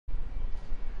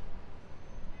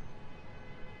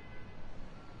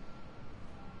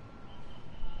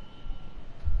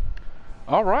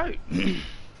All right.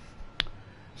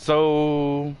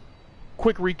 So,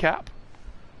 quick recap.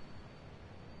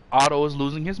 Otto is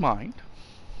losing his mind.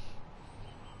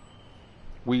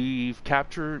 We've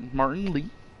captured Martin Lee,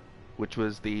 which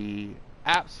was the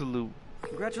absolute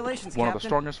Congratulations, one Captain. of the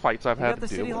strongest fights I've had to the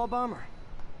deal City with. Hall bomber.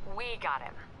 We got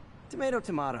him. Tomato,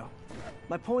 tomato.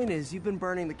 My point is, you've been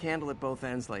burning the candle at both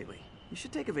ends lately. You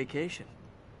should take a vacation.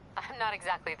 I'm not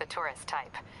exactly the tourist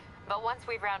type, but once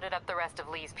we've rounded up the rest of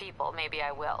Lee's people, maybe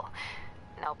I will.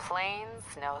 No planes,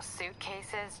 no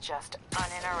suitcases, just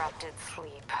uninterrupted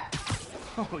sleep.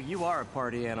 Oh, you are a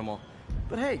party animal.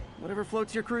 But hey, whatever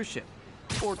floats your cruise ship.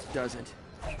 Or doesn't.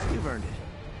 You've earned it.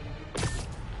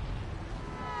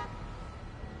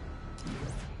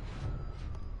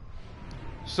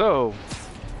 So,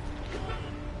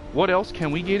 what else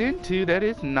can we get into that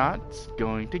is not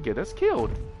going to get us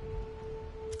killed?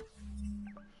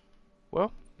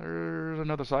 Well, there's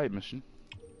another side mission.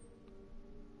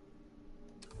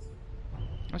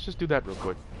 Let's just do that real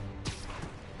quick.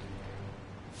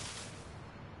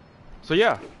 So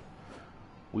yeah,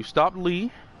 we stopped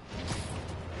Lee.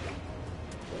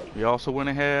 We also went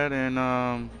ahead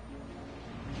and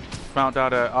found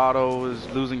out that Otto is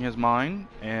losing his mind,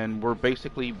 and we're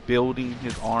basically building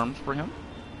his arms for him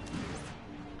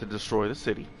to destroy the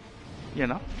city. You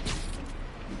know,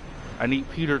 I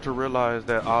need Peter to realize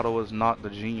that Otto is not the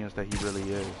genius that he really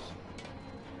is.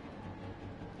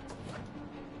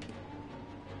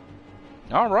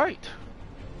 All right.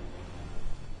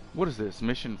 What is this?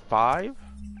 Mission 5?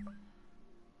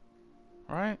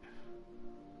 Right?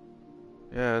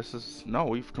 Yeah, this is... No,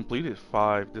 we've completed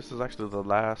 5. This is actually the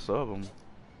last of them.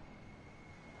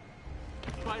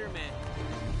 Spider-Man.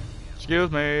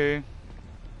 Excuse me.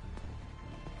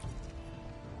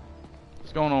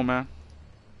 What's going on, man?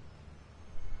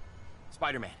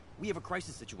 Spider-Man, we have a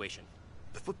crisis situation.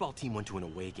 The football team went to an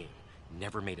away game.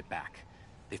 Never made it back.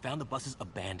 They found the buses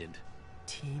abandoned.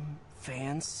 Team,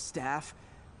 fans, staff.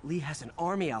 Lee has an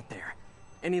army out there.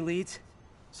 Any leads?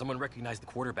 Someone recognized the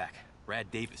quarterback, Brad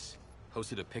Davis.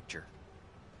 Posted a picture.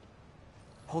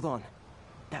 Hold on.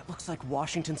 That looks like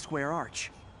Washington Square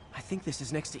Arch. I think this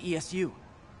is next to ESU.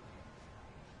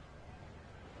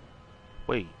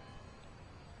 Wait.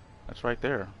 That's right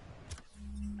there.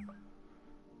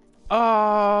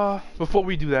 Before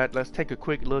we do that, let's take a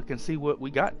quick look and see what we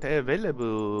got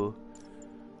available.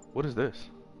 What is this?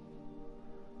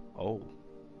 Oh.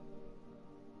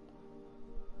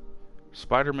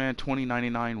 Spider-Man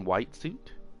 2099 white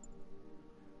suit.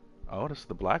 Oh, this is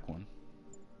the black one.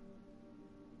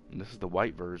 And this is the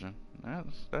white version.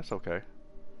 That's okay,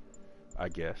 I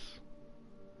guess.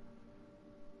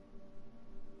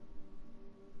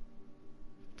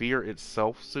 Fear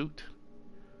itself suit.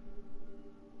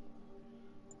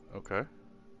 Okay.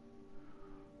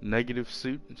 Negative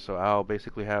suit, so I'll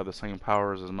basically have the same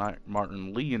powers as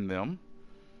Martin Lee in them.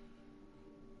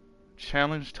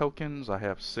 Challenge tokens, I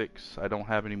have 6. I don't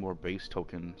have any more base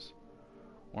tokens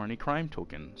or any crime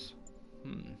tokens.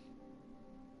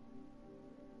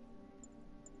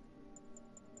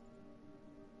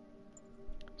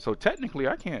 So technically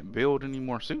I can't build any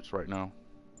more suits right now.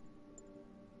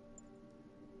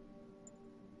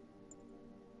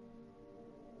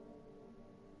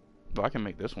 But I can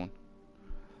make this one.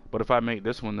 But if I make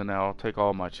this one, then I'll take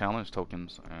all my challenge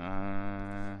tokens.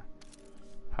 How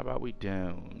about we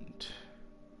don't?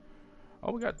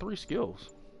 Oh, we got 3 skills.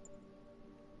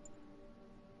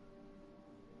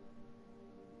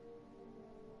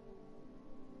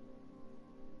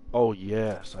 Oh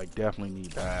yes, I definitely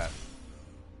need that.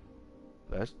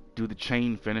 Let's do the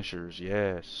chain finishers.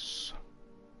 Yes.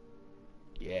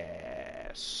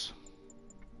 Yes.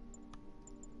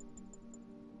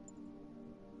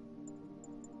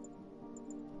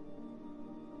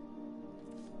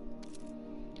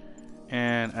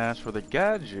 And as for the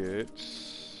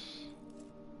gadgets,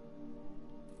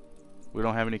 we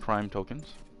don't have any crime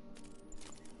tokens.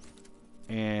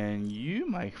 And you,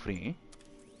 my friend,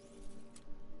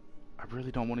 I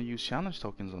really don't want to use challenge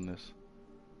tokens on this.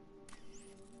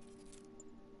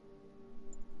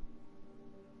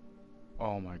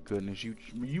 Oh my goodness, you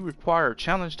require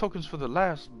challenge tokens for the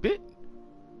last bit?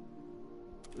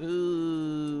 That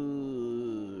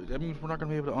means we're not going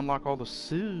to be able to unlock all the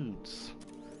suits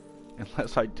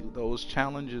unless I do those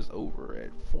challenges over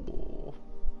at full.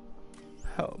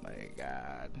 Oh my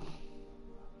god.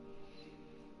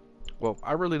 Well,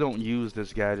 I really don't use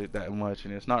this gadget that much,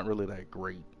 and it's not really that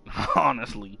great,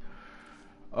 honestly.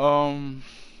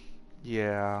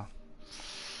 Yeah.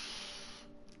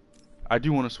 I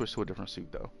do want to switch to a different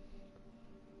suit, though.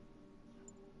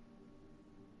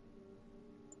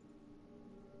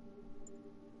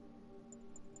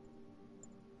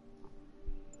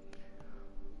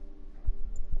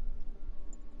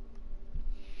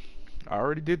 I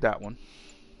already did that one.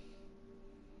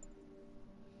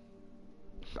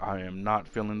 I am not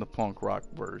feeling the punk rock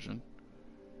version.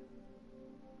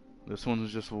 This one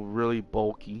is just really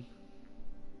bulky.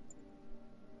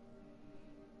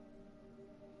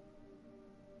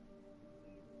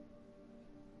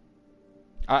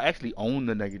 I actually own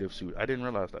the negative suit. I didn't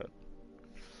realize that.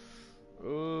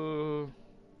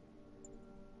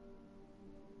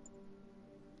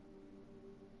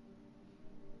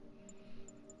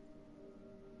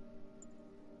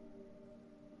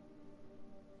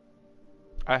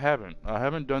 I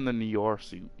haven't done the Nior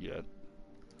suit yet.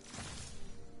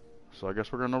 So I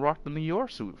guess we're gonna rock the Nior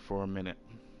suit for a minute.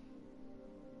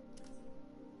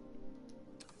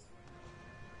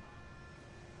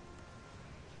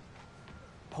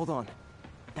 Hold on.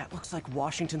 That looks like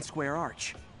Washington Square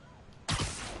Arch.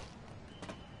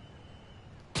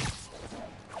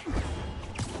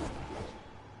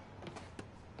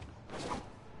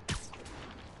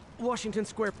 Washington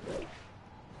Square.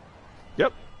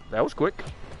 Yep, that was quick.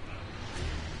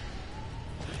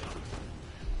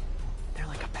 They're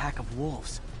like a pack of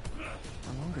wolves.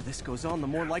 The longer this goes on, the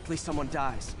more likely someone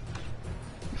dies.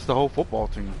 It's the whole football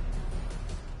team.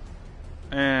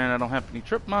 And I don't have any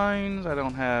trip mines. I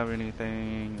don't have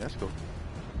anything. Let's go.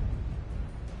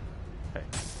 Okay.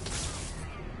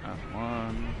 That's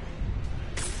one.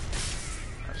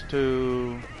 That's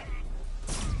two.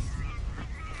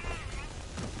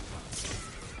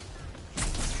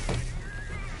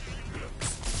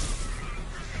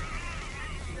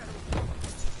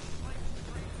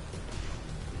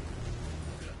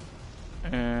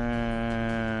 And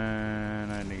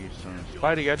I need some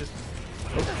Spidey gadgets.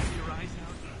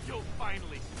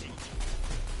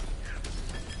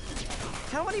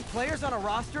 How many players on a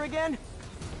roster again?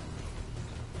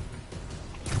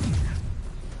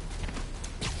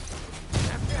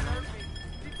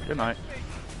 Good night.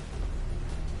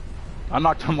 I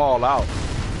knocked them all out.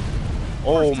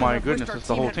 Oh my goodness, it's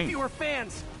the whole team. Fewer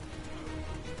fans.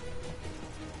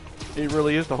 It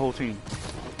really is the whole team.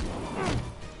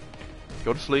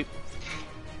 Go to sleep.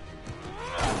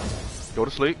 Go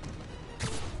to sleep.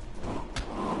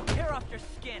 Tear off your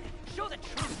skin. Show the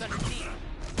truth underneath.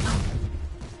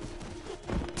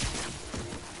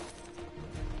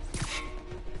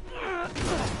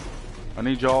 I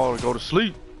need y'all to go to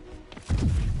sleep.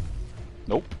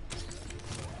 Nope.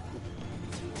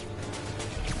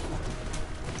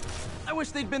 I wish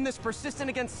they'd been this persistent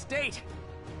against State.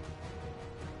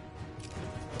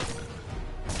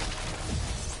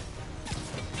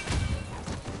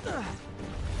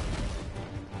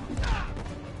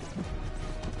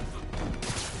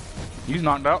 He's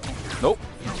knocked out. Nope.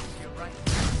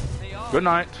 Good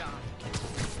night.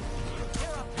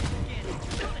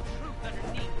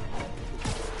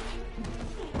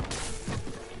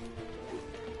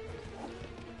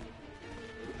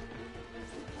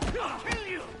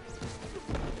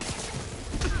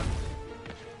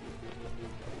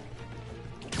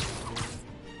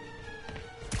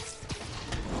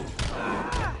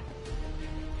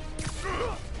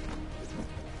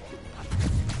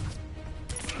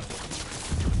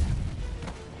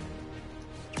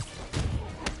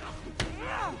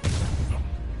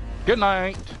 Good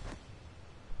night.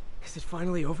 Is it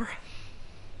finally over?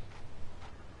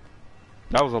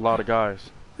 That was a lot of guys.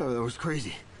 Oh, that was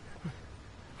crazy.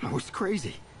 That was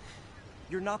crazy.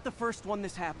 You're not the first one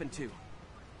this happened to.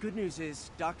 Good news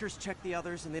is, doctors checked the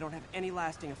others and they don't have any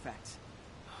lasting effects.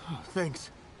 Oh, thanks.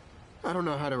 I don't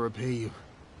know how to repay you.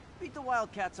 Beat the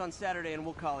Wildcats on Saturday and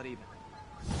we'll call it even.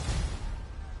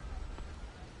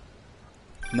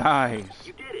 Nice.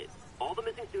 You did it. All the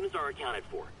missing students are accounted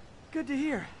for. Good to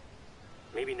hear.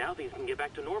 Maybe now things can get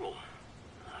back to normal.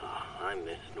 I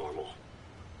miss normal.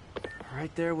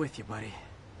 Right there with you, buddy.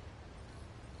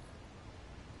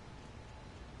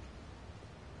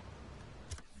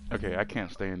 Okay, I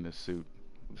can't stay in this suit.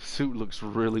 The suit looks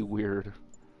really weird.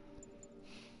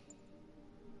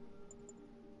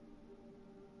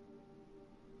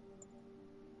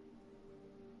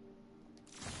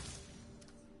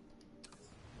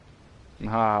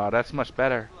 Ah, that's much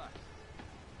better.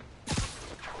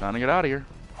 Time to get out of here.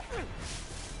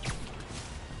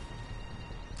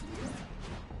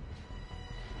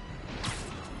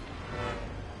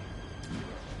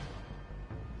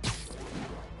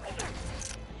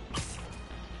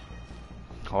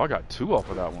 Oh, I got 2 off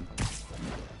of that one.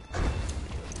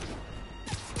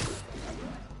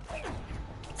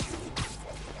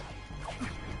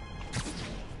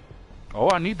 Oh,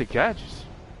 I need the gadgets.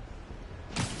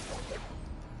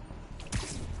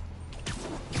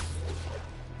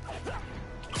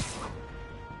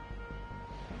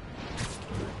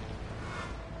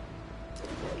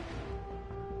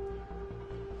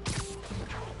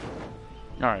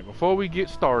 Alright, before we get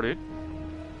started,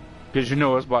 because you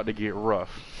know it's about to get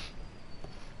rough.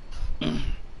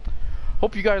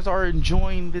 Hope you guys are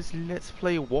enjoying this Let's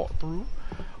Play walkthrough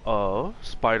of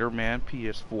Spider-Man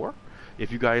PS4.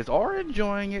 If you guys are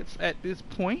enjoying it at this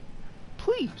point,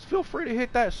 please feel free to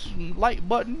hit that like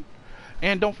button.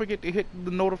 And don't forget to hit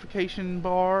the notification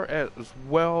bar as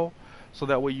well, so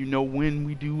that way you know when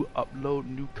we do upload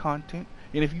new content.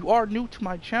 And if you are new to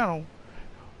my channel,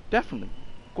 definitely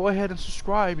go ahead and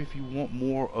subscribe if you want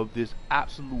more of this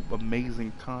absolute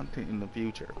amazing content in the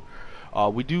future.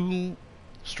 We do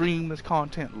stream this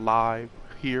content live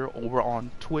here over on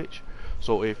Twitch.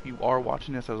 So if you are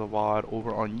watching this as a VOD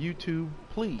over on YouTube,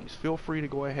 please feel free to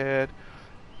go ahead,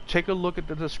 take a look at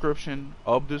the description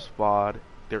of this VOD.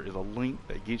 There is a link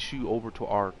that gets you over to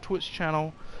our Twitch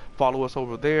channel. Follow us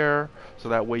over there, so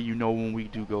that way you know when we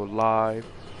do go live.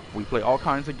 We play all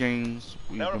kinds of games.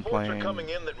 We've been playing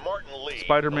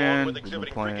Spider-Man, we've been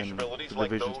playing The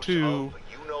Division 2,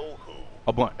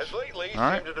 a bunch. As lately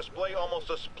Alright? seemed to display almost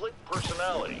a split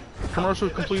personality. Commercial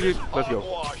completed. Let's go.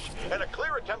 Hogwash and a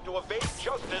clear attempt to evade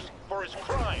justice for his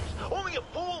crimes. Only a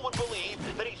fool would believe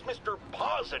that he's Mr.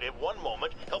 Positive one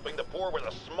moment, helping the poor with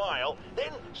a smile,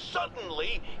 then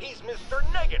suddenly he's Mr.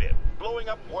 Negative, blowing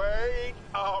up. Wait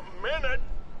a minute,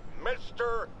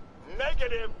 Mr.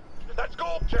 Negative. That's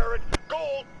gold, Jared.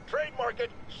 Gold. Trademark it.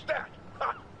 Stat.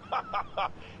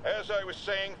 As I was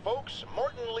saying, folks,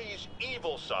 Morton Lee's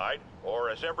evil side, or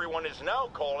as everyone is now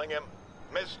calling him,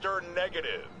 Mr.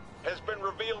 Negative, has been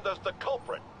revealed as the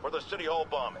culprit for the City Hall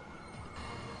bombing.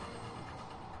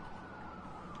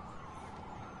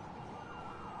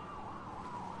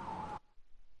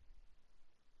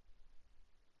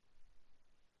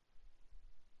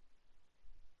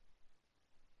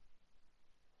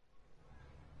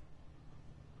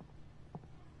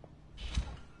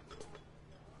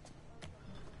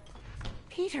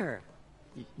 Peter,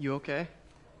 You okay?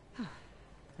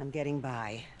 I'm getting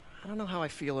by. I don't know how I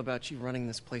feel about you running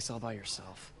this place all by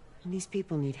yourself. And these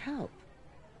people need help.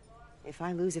 If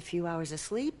I lose a few hours of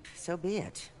sleep, so be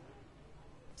it.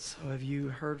 So have you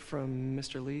heard from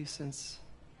Mr. Lee since?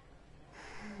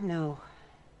 No.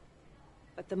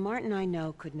 But the Martin I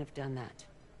know couldn't have done that.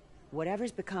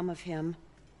 Whatever's become of him,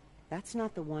 that's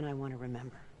not the one I want to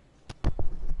remember.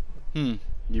 You'd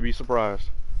be surprised.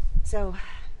 So,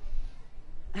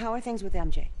 how are things with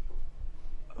MJ?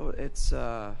 Oh, it's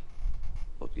well,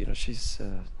 you know, she's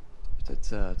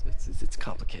it's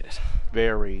complicated.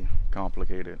 Very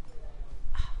complicated.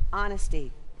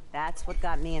 Honesty. That's what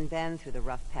got me and Ben through the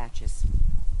rough patches.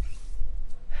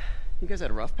 You guys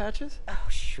had rough patches? Oh,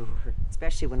 sure.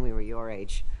 Especially when we were your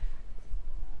age.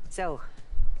 So,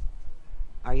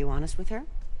 are you honest with her?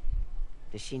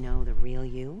 Does she know the real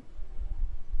you?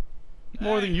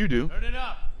 More than you do. Turn it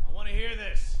up. I want to hear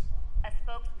this. A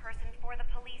spokesperson for the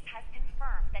police has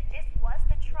confirmed that this was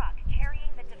the truck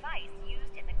carrying the device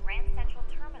used in the Grand Central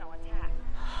Terminal attack.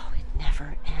 Oh, it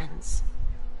never ends.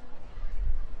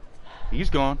 He's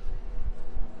gone.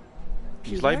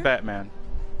 He's like Peter? Batman.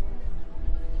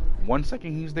 One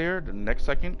second he's there, the next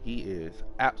second he is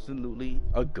absolutely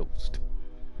a ghost.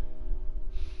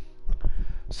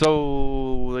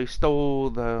 So they stole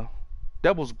the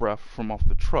devil's breath from off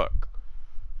the truck.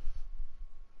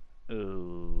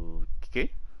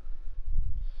 Okay.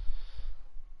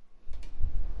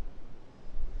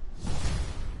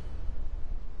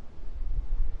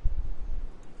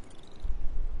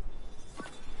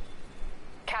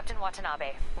 Captain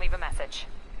Watanabe, leave a message.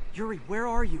 Yuri, where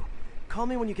are you? Call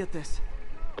me when you get this.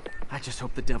 I just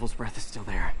hope the Devil's Breath is still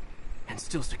there. And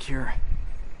still secure.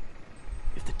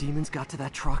 If the demons got to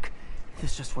that truck,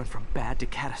 this just went from bad to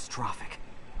catastrophic.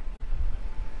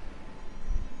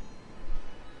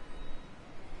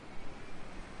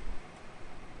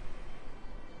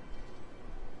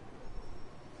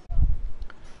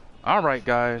 Alright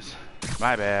guys,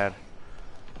 my bad.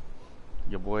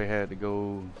 Your boy had to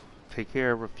go take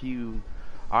care of a few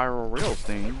IRL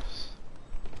things.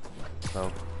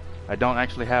 So, I don't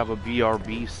actually have a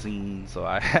BRB scene, so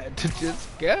I had to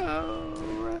just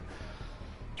go.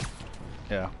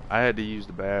 Yeah, I had to use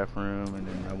the bathroom, and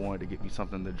then I wanted to get me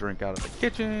something to drink out of the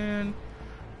kitchen.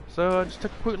 So I just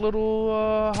took a quick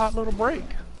little, hot little break.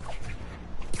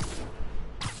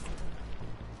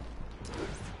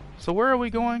 So where are we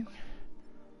going?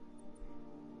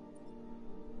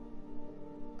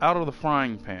 Out of the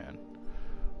frying pan.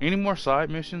 Any more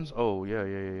side missions? Oh, yeah,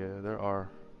 there are.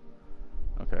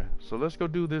 Okay, so let's go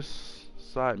do this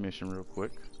side mission real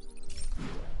quick.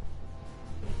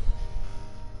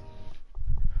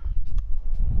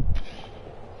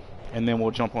 And then we'll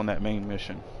jump on that main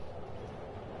mission.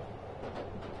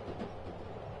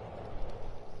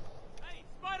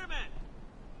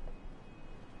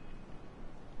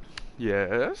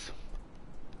 Yes.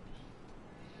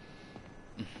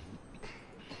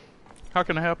 How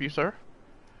can I help you, sir?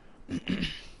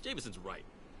 Jameson's right.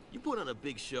 You put on a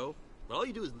big show, but all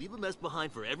you do is leave a mess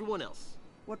behind for everyone else.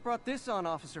 What brought this on,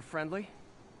 Officer Friendly?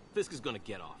 Fisk is gonna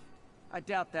get off. I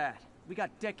doubt that. We got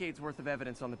decades worth of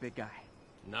evidence on the big guy.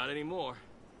 Not anymore.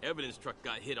 Evidence truck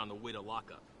got hit on the way to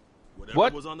lockup. Whatever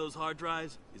What? was on those hard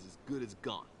drives is as good as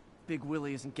gone. Big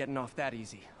Willie isn't getting off that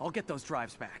easy. I'll get those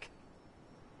drives back.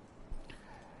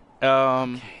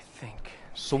 Okay, think.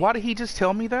 So why did he just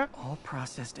tell me that? All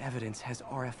processed evidence has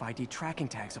RFID tracking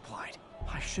tags applied.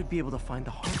 I should be able to find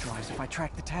the hard drives if I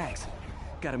track the tags.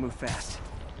 Gotta move fast.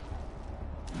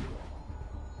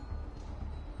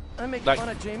 I make fun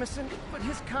of Jameson, but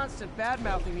his constant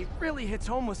bad-mouthing me really hits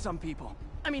home with some people.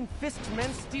 I mean, Fisk's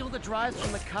men steal the drives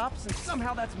from the cops, and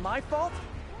somehow that's my fault?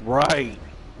 Right.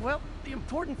 Well, the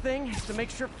important thing is to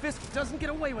make sure Fisk doesn't get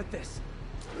away with this.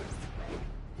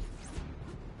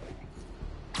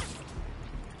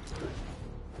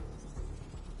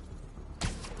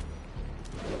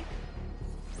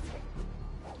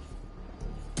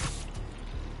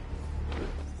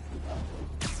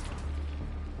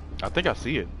 I think I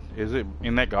see it. Is it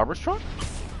in that garbage truck?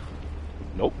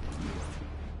 Nope.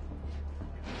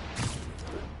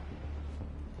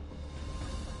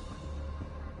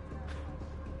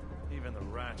 Even the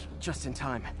rats. Just in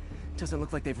time. Doesn't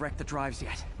look like they've wrecked the drives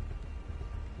yet.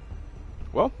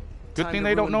 Well, good Time thing to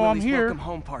they don't ruin know Willie's I'm here. Welcome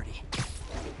home party.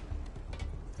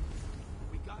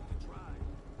 We got the drive.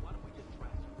 Why don't we get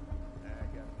trash?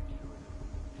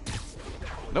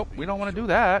 Nope, we don't want to do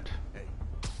that.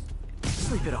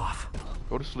 Sleep it off.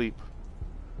 Go to sleep.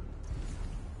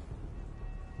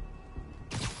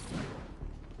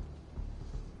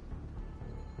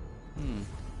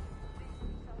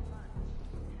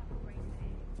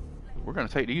 We're gonna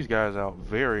take these guys out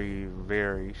very,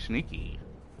 very sneaky.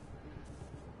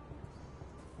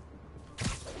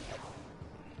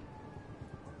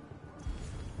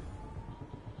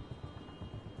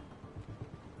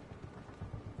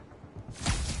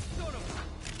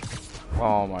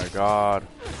 Oh my god.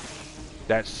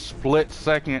 That split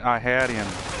second I had him.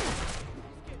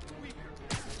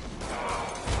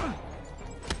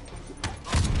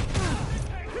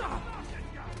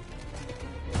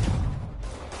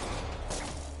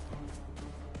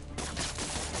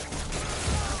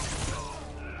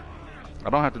 I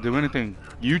don't have to do anything.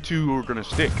 You two are gonna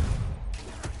stick.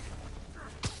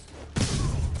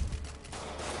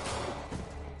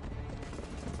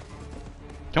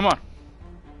 Come on.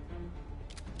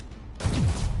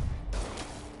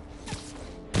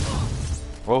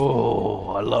 Oh,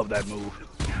 I love that move.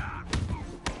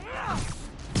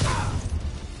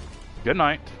 Good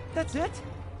night. That's it?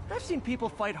 I've seen people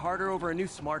fight harder over a new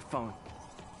smartphone.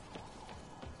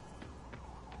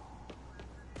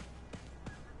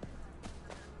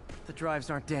 The drives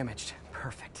aren't damaged.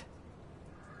 Perfect.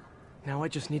 Now I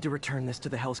just need to return this to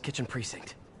the Hell's Kitchen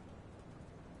precinct.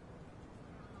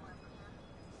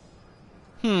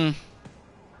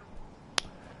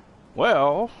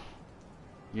 Well,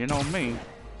 you know me.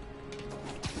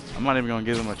 I'm not even gonna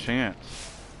give them a chance.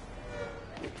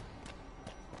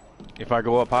 If I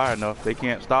go up high enough, they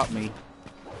can't stop me.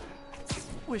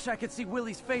 Wish I could see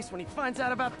Willie's face when he finds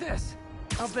out about this.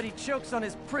 I'll bet he chokes on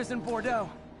his prison Bordeaux.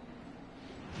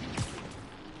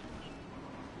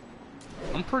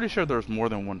 I'm pretty sure there's more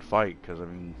than one fight, because I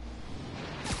mean,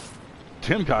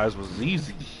 Tim guys was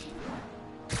easy.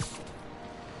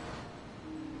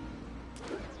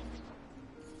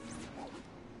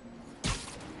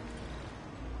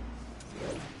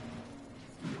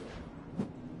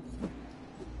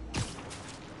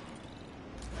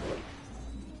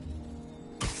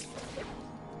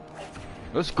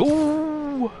 Let's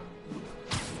go!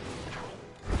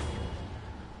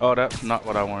 Oh, that's not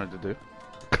what I wanted to do.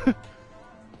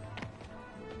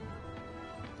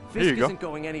 Here you Fisk go. isn't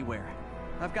going anywhere.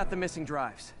 I've got the missing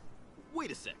drives. Wait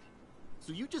a sec.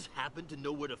 So you just happen to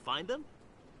know where to find them?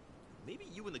 Maybe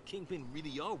you and the Kingpin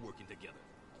really are working together.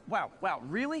 Wow,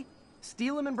 really?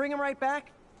 Steal him and bring him right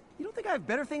back? You don't think I have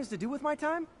better things to do with my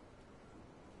time?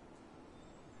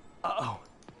 Uh-oh.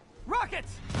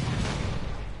 Rockets!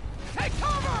 Take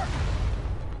cover!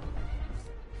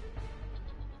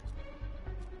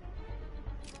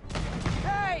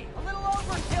 Hey, a little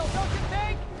overkill, don't you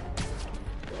think?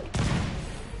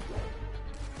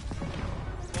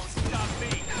 Won't stop me.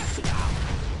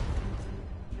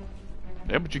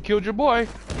 Yeah, but you killed your boy.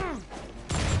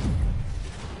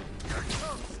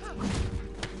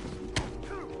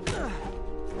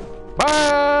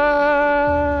 Bye!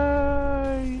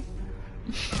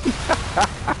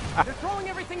 They're throwing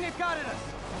everything they've got at us.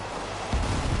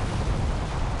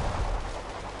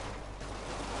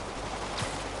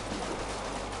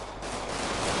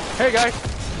 Hey guys.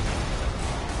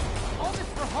 All this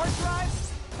for hard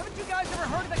drives? Haven't you guys ever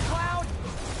heard of the cloud?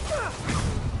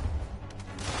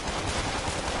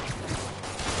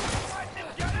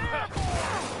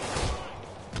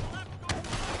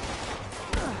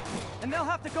 And they'll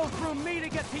have to go through me to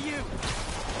get to you.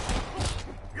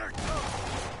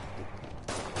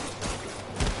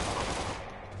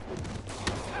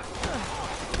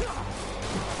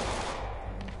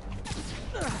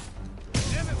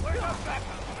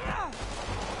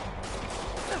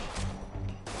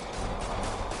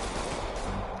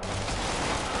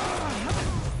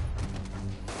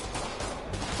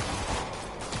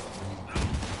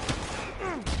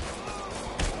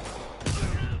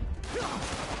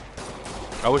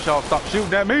 I wish y'all stop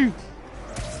shooting at me.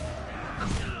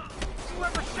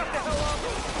 Whoever shut the hell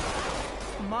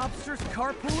up! Mobsters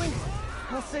carpooling?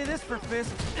 I'll say this for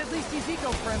Fisk, at least he's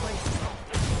eco-friendly.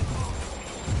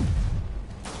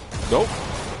 Nope.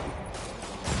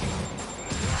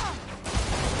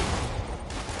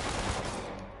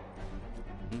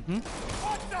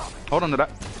 Hold on to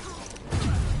that.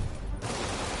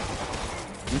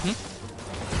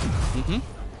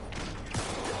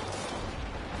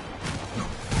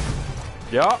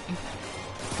 Yeah.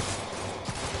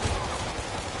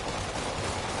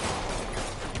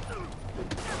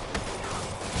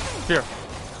 Here.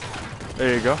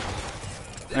 There you go.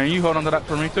 And you hold on to that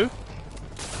for me too.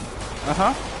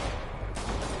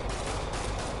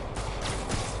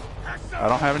 I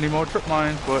don't have any more trip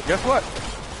mines, but guess what?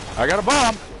 I got a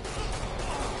bomb.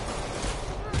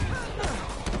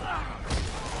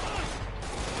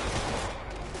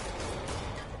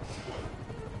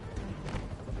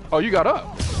 Oh, you got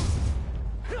up.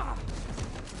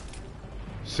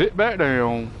 Sit back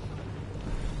down.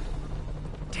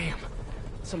 Damn.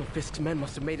 Some of Fisk's men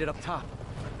must have made it up top.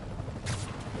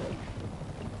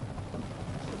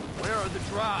 Where are the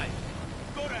drives?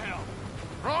 Go to hell.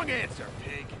 Wrong answer,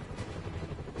 pig.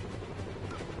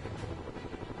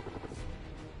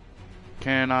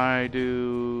 Can I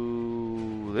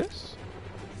do this?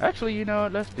 Actually, you know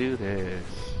what? Let's do this.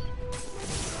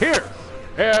 Here!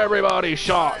 Everybody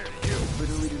shot!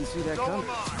 Literally didn't see that coming.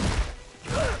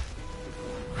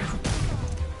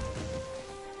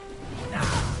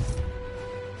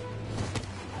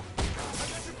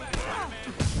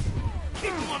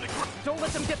 Don't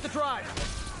let them get the drive!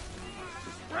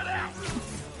 Spread out!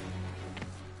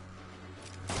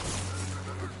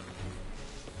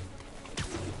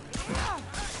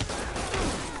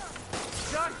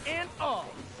 Shot and all!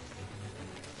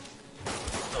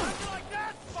 Like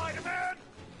that, Spider-Man!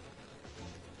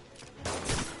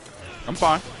 I'm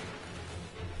fine.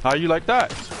 How you like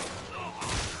that?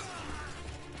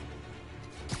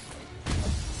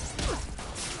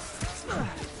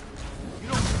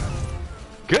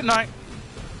 Good night.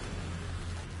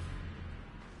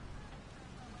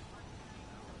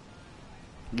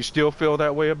 You still feel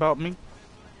that way about me?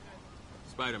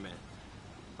 Spider-Man,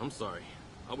 I'm sorry.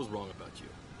 I was wrong about you.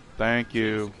 Thank you.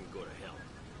 You can go to hell.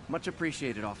 Much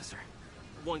appreciated, officer.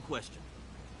 One question.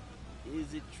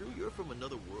 Is it true you're from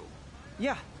another world?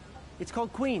 Yeah, it's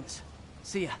called Queens.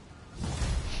 See ya.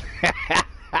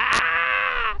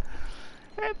 That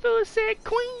fool said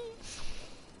Queens.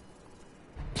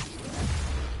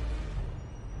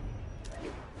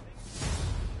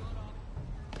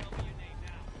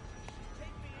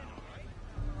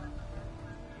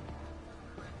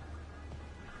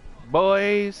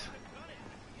 Boys,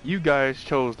 you guys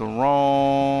chose the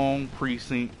wrong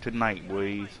precinct tonight,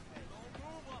 boys.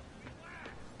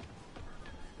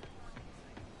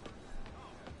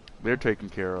 They're taken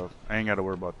care of. I ain't got to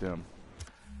worry about them.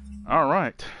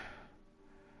 Alright.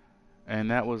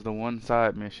 And that was the one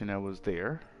side mission that was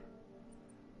there.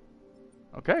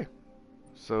 Okay.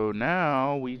 So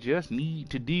now we just need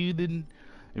to do the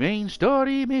main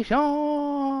story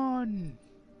mission.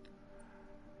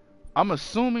 I'm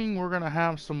assuming we're going to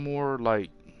have some more like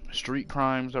street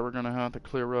crimes that we're going to have to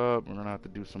clear up. We're going to have to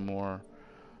do some more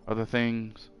other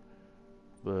things.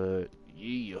 But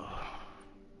yeah.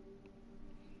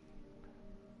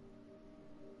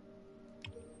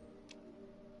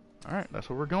 Alright, that's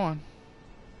where we're going.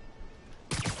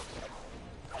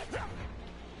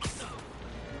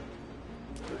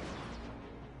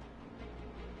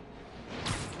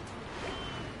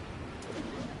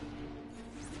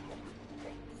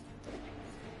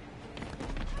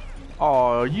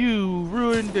 Oh, you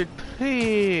ruined the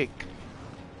pick.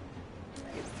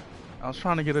 I was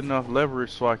trying to get enough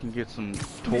leverage so I can get some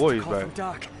toys Call back. from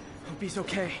Doc. Hope he's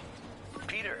okay.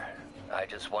 Peter, I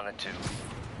just wanted to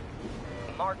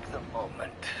mark the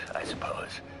moment, I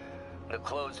suppose. The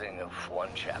closing of one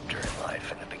chapter in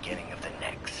life and the beginning of the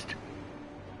next.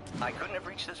 I couldn't have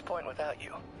reached this point without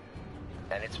you.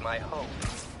 And it's my hope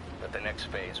that the next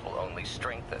phase will only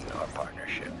strengthen our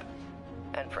partnership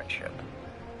and friendship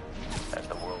as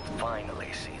the world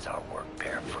finally sees our work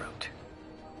bear fruit.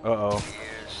 Uh-oh.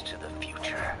 Here's to the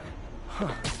future.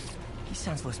 Huh. He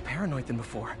sounds less paranoid than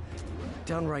before.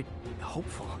 Downright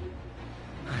hopeful.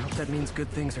 I hope that means good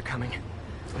things are coming.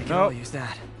 I can all use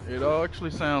that. It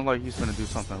actually sounds like he's gonna do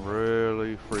something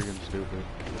really freaking stupid.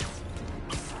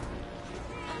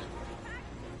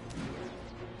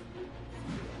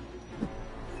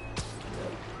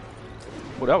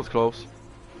 Well, that was close.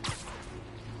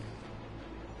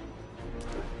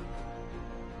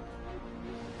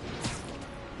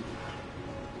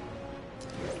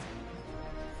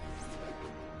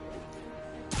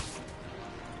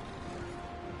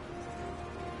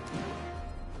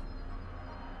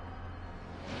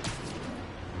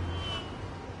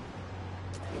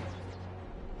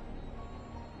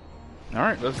 All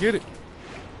right, let's get it.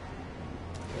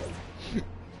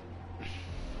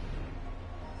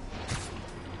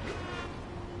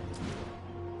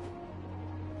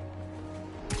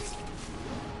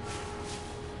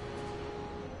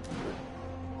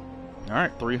 All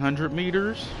right, 300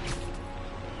 meters.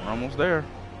 We're almost there.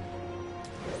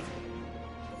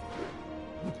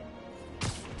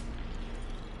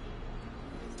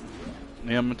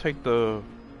 Yeah, I'm gonna take the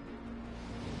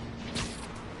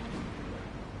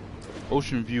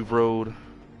Ocean View Road.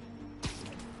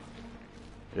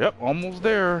 Yep, almost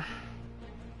there.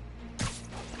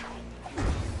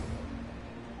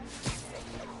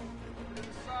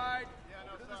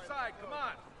 Come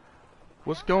on.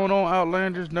 What's going on,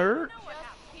 Outlanders nerd?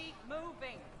 Keep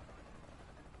moving.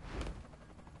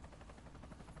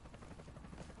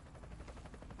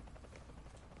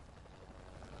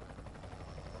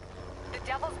 The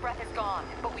Devil's Breath is gone,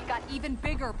 but we got even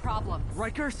bigger problems.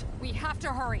 Rikers? We have to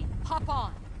hurry. Hop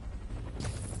on.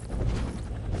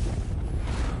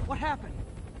 What happened?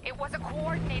 It was a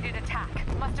coordinated attack.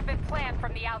 Must have been planned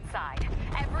from the outside.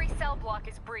 Every cell block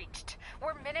is breached.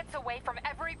 We're minutes away from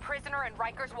every prisoner and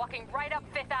Rikers walking right up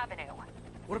 5th Avenue.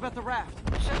 What about the raft?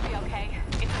 Should be okay.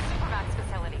 It's a Supermax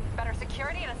facility. Better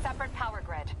security and a separate power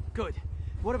grid. Good.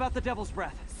 What about the Devil's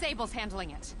Breath? Sable's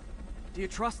handling it. Do you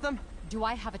trust them? Do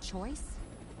I have a choice?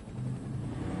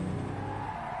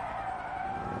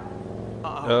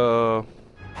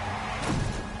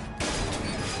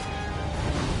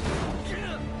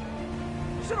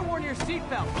 Should have worn your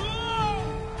seatbelt.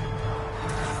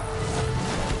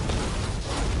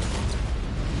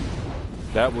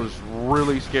 That was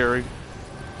really scary.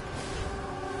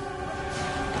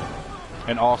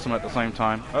 And awesome at the same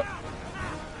time. Oh.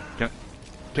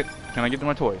 Can I get to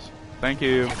my toys? Thank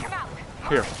you.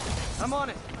 Here. I'm on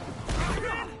it.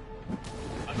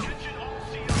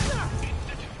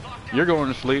 You're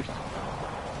going to sleep.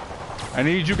 I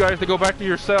need you guys to go back to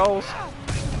your cells.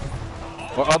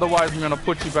 Or otherwise I'm going to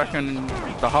put you back in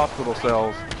the hospital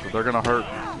cells. So they're going to hurt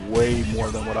way more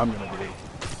than what I'm going to do.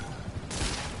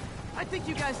 I think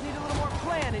you guys need a little more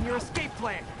plan in your escape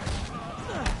plan.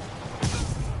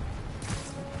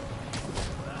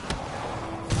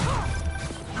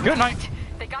 Good night.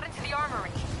 They got into the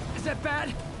armory. Is that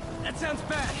bad? That sounds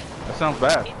bad. That sounds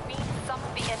bad. It means some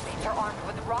of the inmates are armed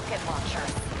with rocket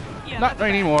launchers. Yeah, Not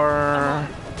anymore.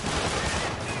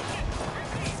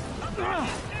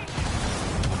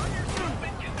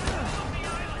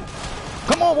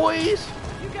 Come on, boys.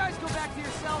 You guys go back to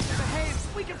your cells and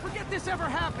behave. We can forget this ever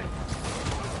happened.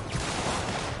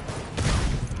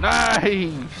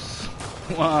 Nice.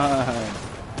 One.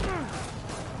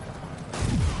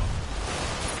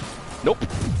 Nope.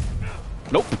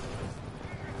 Nope.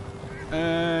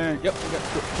 And yep, we got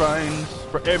trip mines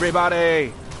for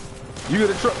everybody. You get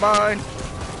a trip mine.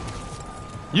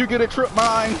 You get a trip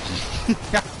mine.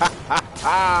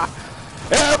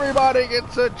 Everybody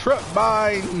gets a trip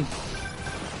mine.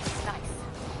 Nice.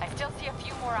 I still see a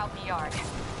few more out in the yard.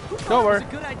 Don't worry.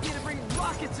 It's a good idea to bring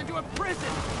rockets into a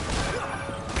prison.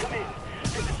 Come in.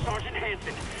 This is Sergeant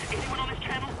Hansen. Anyone on this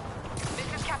channel?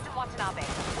 This is Captain Watanabe.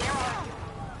 Where are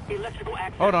you? Electrical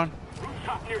access. Hold on.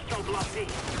 Rooftop near cell block D.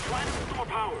 Trying to restore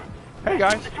power. Hey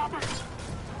guys. The chopper?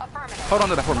 Affirmative. Hold on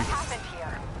to that for me. What happened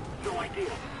here? No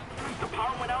idea. The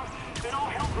power went out, then all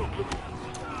hell broke loose.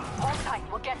 Hold tight.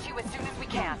 We'll get you as soon as we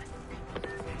can.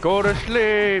 Go to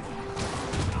sleep.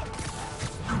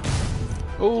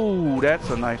 Ooh, that's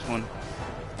a nice one.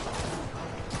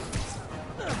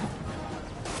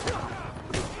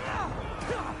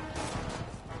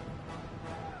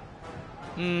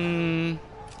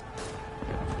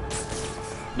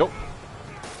 Nope.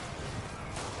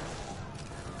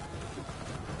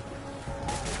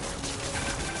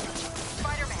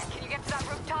 Spider-Man, can you get to that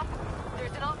rooftop?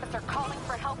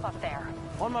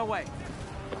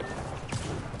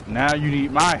 Now you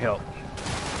need my help.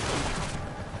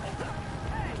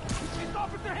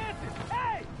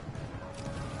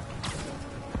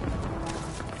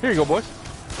 Here you go, boys.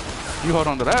 You hold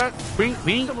on to that. Bing,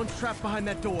 bing. Someone's trapped behind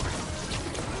that door.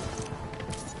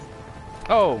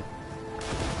 Oh.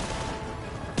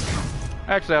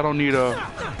 Actually, I don't need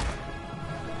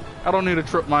a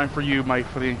trip mine for you, my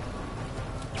friend.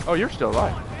 Oh, you're still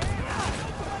alive.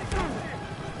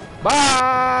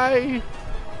 Bye.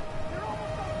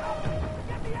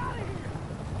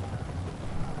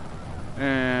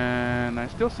 And I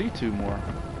still see two more.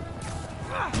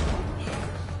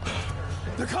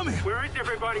 They're coming. Where is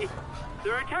everybody?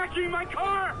 They're attacking my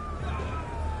car.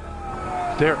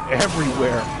 They're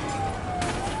everywhere.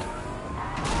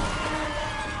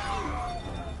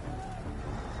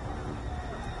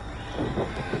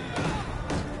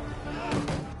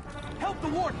 Help the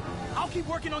warden. I'll keep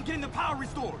working on getting the power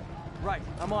restored. Right,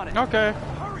 I'm on it. Okay.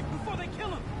 Hurry before they kill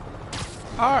him.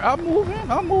 All right,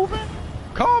 I'm moving.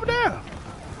 Calm down.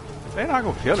 They're not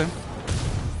gonna kill him.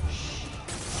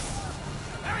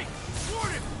 Hey,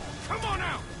 warden, come on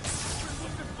out.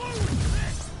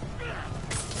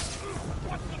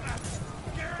 What's the matter?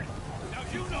 Scared? Now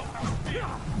you know how it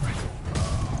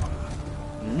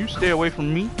feels. You stay away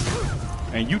from me,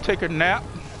 and you take a nap,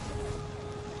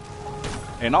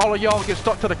 and all of y'all get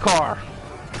stuck to the car.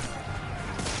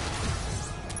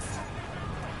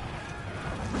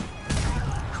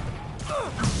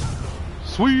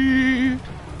 Sweet.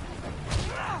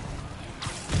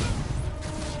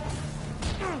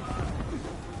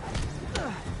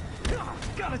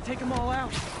 Gotta take them all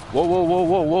out. Whoa, whoa, whoa,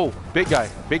 whoa, whoa. Big guy,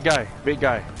 big guy, big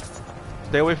guy.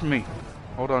 Stay away from me.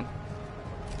 Hold on.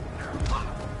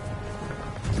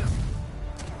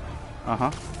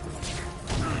 Uh-huh.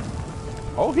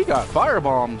 Oh, he got fire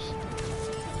bombs.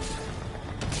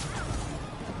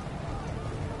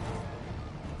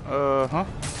 Uh-huh.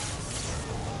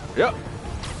 Yep.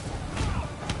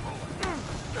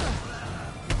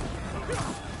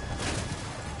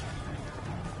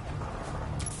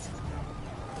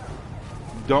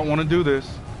 Don't want to do this.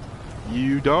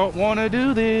 You don't want to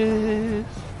do this.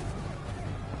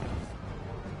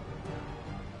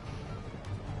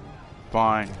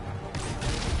 Fine.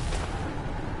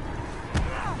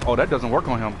 Oh, that doesn't work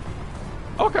on him.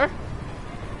 Okay.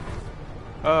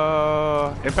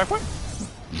 Impact point?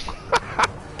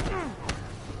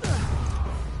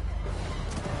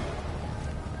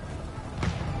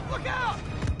 Look out!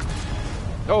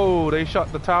 Oh, they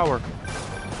shot the tower.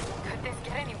 Could this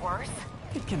get any worse?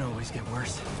 It can always get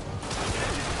worse.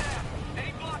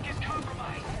 Any block is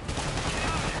compromised. Get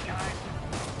out of there,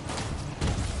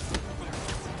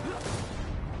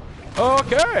 guys.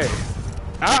 Okay.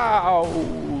 Ow.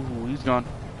 He's gone.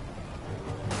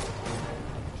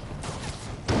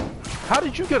 How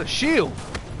did you get a shield?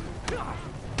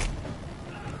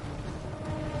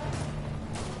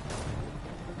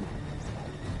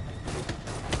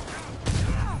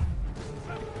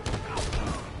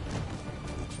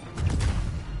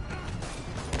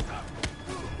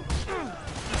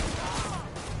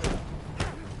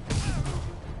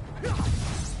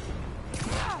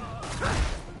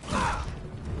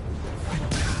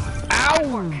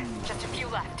 Just a few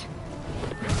left.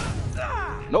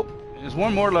 Nope. There's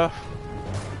one more left.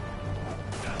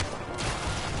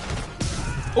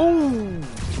 Ooh.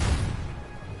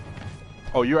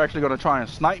 Oh, you're actually gonna try and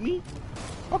snipe me?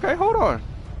 Okay, hold on.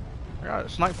 I got a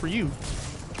snipe for you.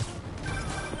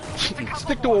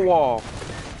 Stick to a wall.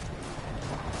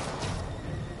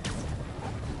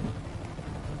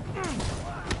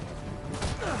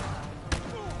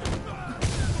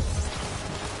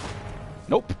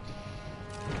 Nope.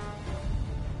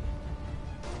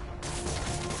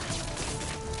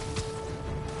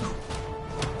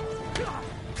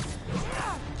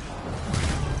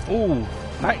 Ooh,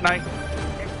 night night.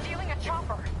 They're stealing a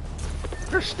chopper.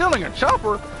 They're stealing a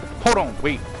chopper? Hold on,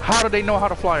 wait. How do they know how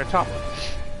to fly a chopper?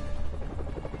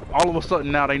 All of a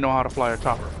sudden now they know how to fly a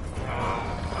chopper.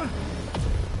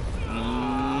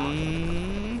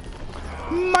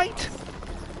 Might.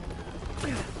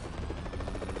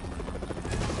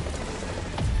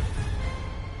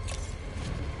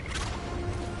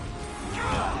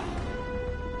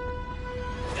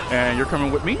 And you're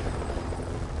coming with me?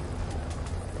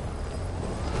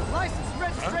 License and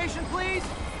registration, please.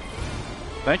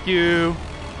 Thank you.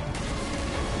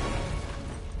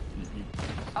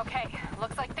 Okay,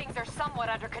 looks like things are somewhat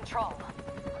under control.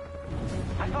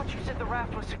 I thought you said the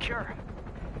raft was secure.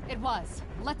 It was.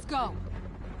 Let's go.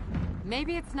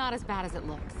 Maybe it's not as bad as it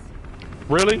looks.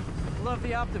 Really? Love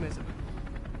the optimism.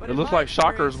 But It in looks my like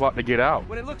Shocker's experience, about to get out.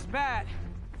 when it looks bad,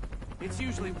 it's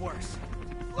usually worse.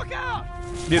 Look out!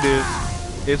 It is.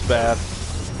 It's bad.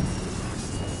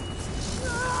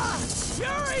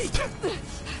 Yuri!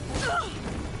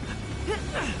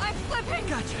 I'm slipping!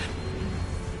 Gotcha.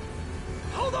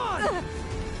 Hold on!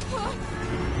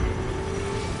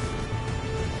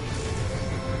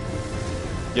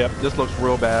 Yep, this looks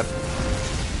real bad.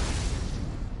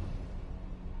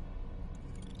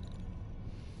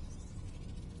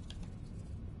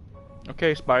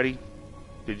 Okay, Spidey.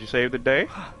 Did you save the day?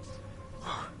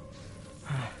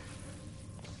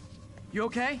 You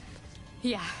okay?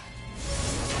 Yeah.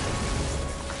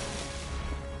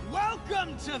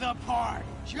 Welcome to the park!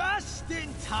 Just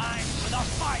in time for the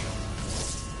fight!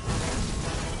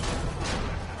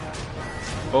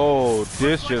 Oh,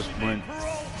 this just went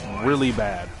really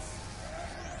bad.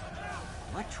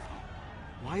 Electro?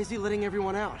 Why is he letting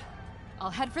everyone out? I'll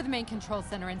head for the main control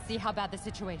center and see how bad the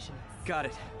situation is. Got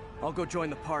it. I'll go join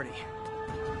the party.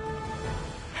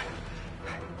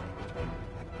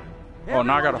 Oh,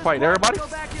 now I gotta fight everybody? Go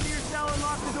back into your cell and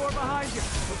lock the door behind you,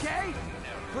 okay?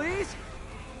 Please?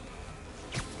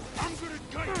 I'm gonna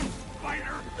cut you,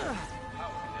 spider!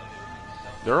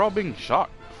 They're all being shot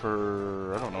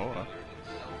for, I don't know.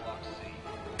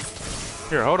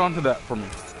 Here, hold on to that for me.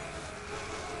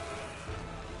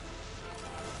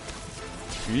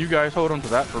 Can you guys hold on to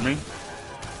that for me?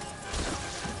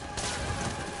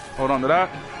 Hold on to that.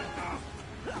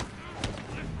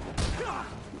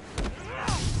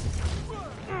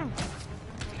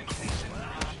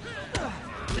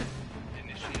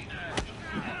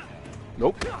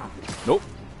 Nope. Nope.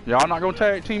 Y'all not gonna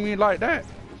tag team me like that.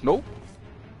 Nope.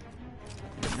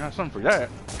 Got something for that.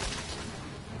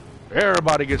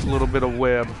 Everybody gets a little bit of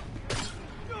web.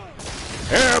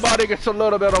 Everybody gets a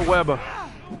little bit of web.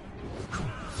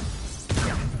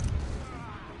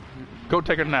 Go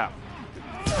take a nap.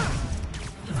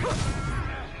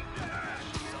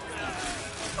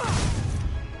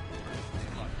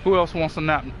 Who else wants a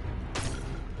nap?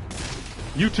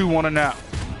 You two want a nap.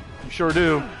 You sure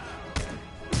do.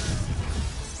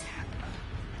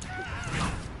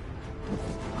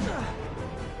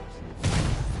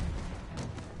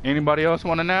 Anybody else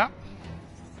want a nap?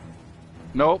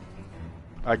 Nope.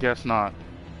 I guess not.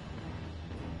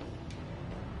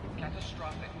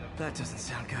 That doesn't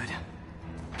sound good.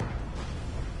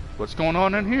 What's going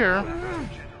on in here?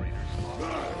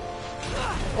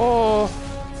 Oh,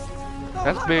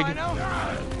 that's big.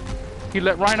 He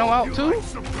let Rhino out too?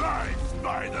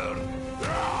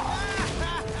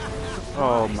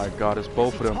 Oh my god, it's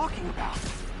both of them.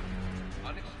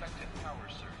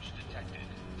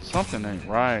 Something ain't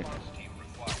right.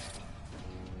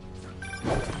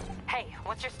 Hey,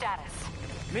 what's your status?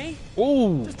 Me?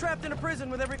 Ooh. Just trapped in a prison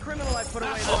with every criminal I put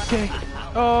away. Okay.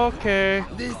 Okay.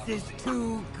 This is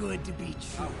too good to be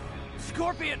true.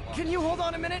 Scorpion, can you hold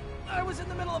on a minute? I was in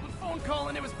the middle of a phone call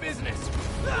and it was business.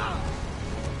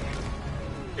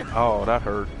 Oh, that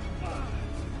hurt.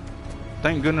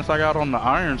 Thank goodness I got on the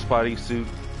Iron Spidey suit.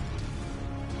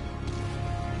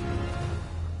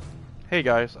 Hey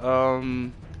guys, how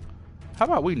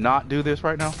about we not do this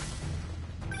right now?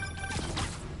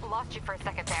 Lost you for a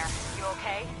second there. You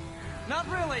okay? Not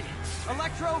really.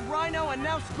 Electro, Rhino, and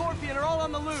now Scorpion are all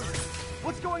on the loose.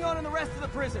 What's going on in the rest of the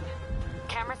prison?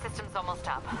 Camera system's almost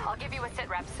up. I'll give you a sit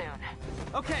rep soon.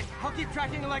 Okay, I'll keep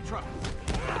tracking Electro.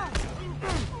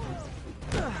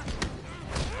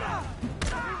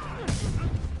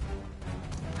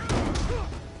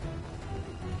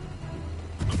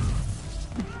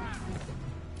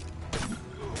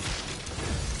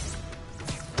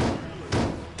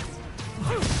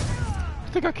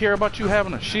 Think I care about you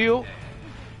having a shield?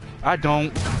 I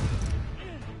don't.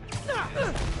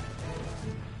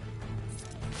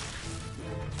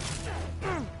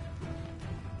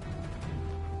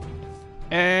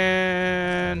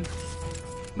 And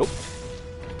nope.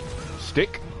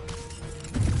 Stick.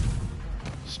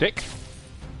 Stick.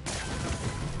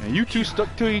 And you two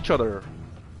stuck to each other.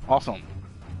 Awesome.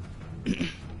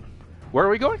 Where are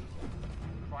we going?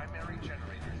 Primary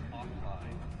generators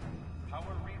offline.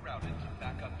 Power rerouted to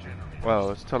backup generators.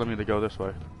 Well, it's telling me to go this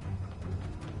way.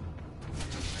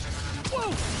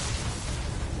 Whoa!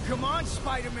 Come on,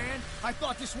 Spider-Man. I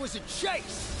thought this was a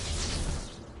chase.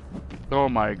 Oh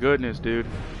my goodness, dude.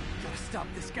 Gotta stop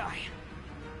this guy.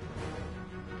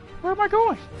 Where am I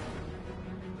going?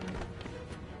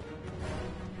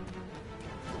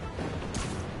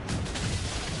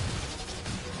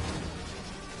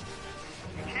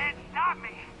 You can't stop me,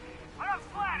 but I'm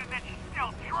flattered that you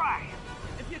still try.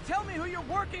 If you tell me who you're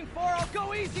working for, I'll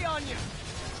go easy on you.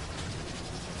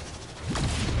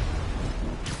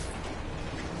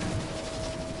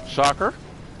 Shocker.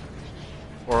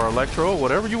 Or Electro,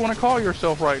 whatever you want to call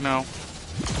yourself right now.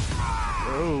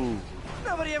 Oh.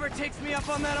 Nobody ever takes me up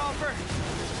on that offer.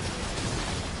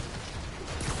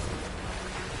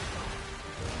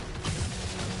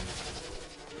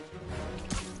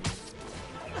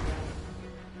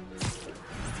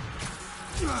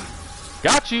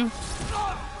 Got you.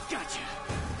 Gotcha.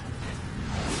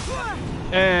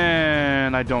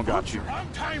 And I don't got you. Long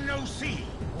time no see.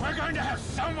 We're going to have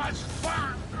so much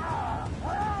fun.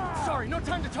 Sorry, no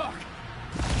time to talk.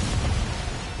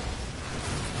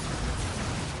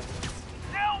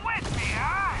 Still with me,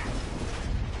 huh?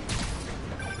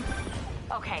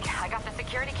 Okay, I got the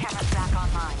security cameras back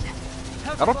online.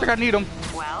 I don't think I need them.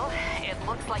 Well, it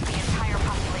looks like the entire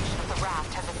population of the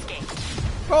raft has escaped.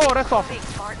 Oh, that's awesome.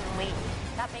 Big Barton Lee.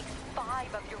 That makes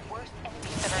 5 of your worst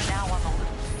enemies that are now on the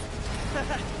loose.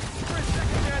 For a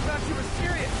second there, I thought you were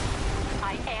serious.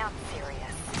 I am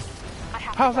serious. I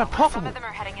have How's to that go. possible? Some of them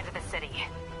are heading into the city.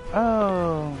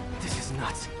 Oh. This is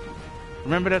nuts.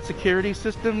 Remember that security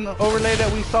system overlay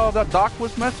that we saw that Doc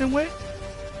was messing with?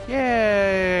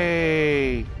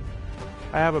 Yay!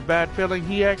 I have a bad feeling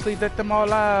he actually let them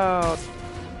all out.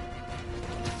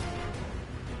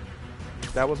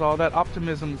 That was all that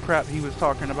optimism crap he was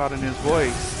talking about in his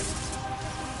voice.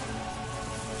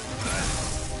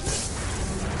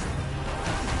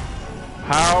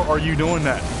 How are you doing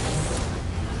that?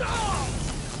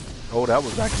 Oh, that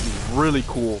was actually really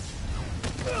cool.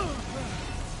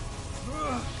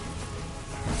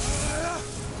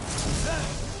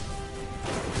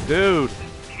 Dude.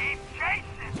 Keep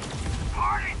chasing.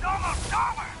 Party's almost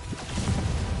over.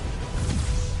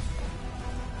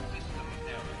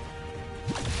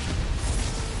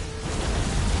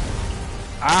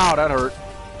 Ow, that hurt.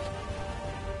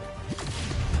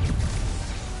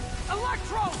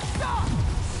 Electro, stop!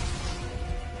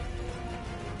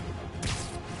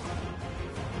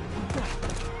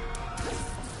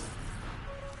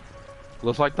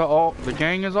 Looks like the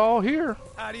gang is all here.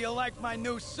 How do you like my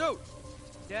new suit?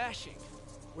 Dashing.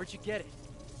 Where'd you get it?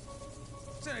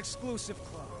 It's an exclusive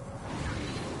club.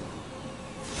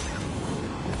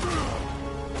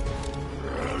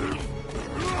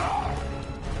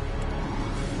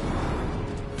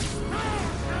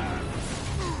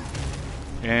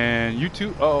 And you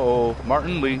two, uh-oh,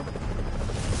 Martin Lee.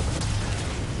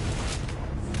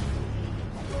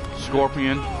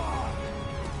 Scorpion.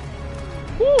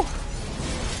 Woo!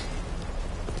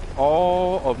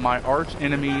 All of my arch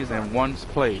enemies in one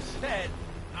place. Said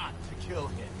not to kill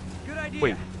him. Good idea.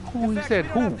 Wait, who he said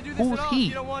who? Who's he?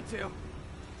 You don't want to.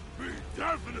 We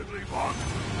definitely want.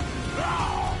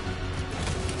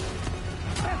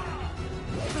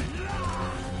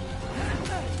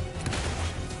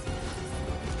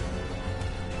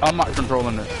 I'm not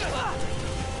controlling this.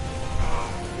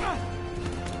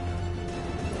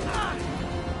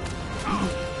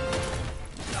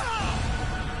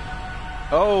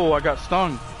 Oh, I got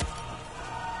stung.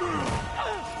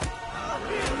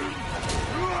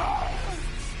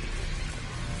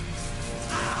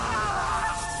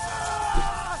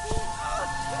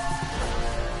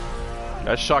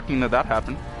 That's shocking that that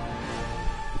happened.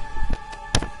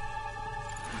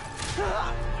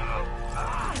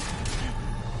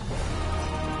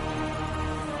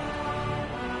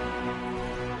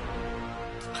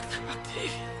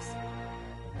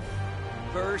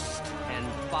 First and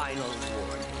final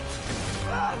warning.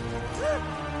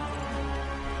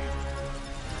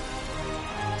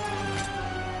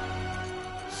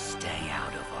 Stay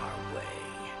out of our way.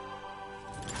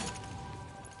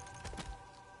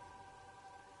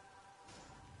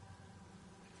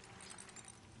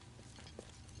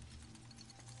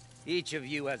 Each of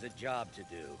you has a job to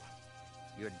do.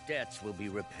 Your debts will be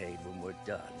repaid when we're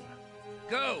done.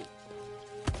 Go!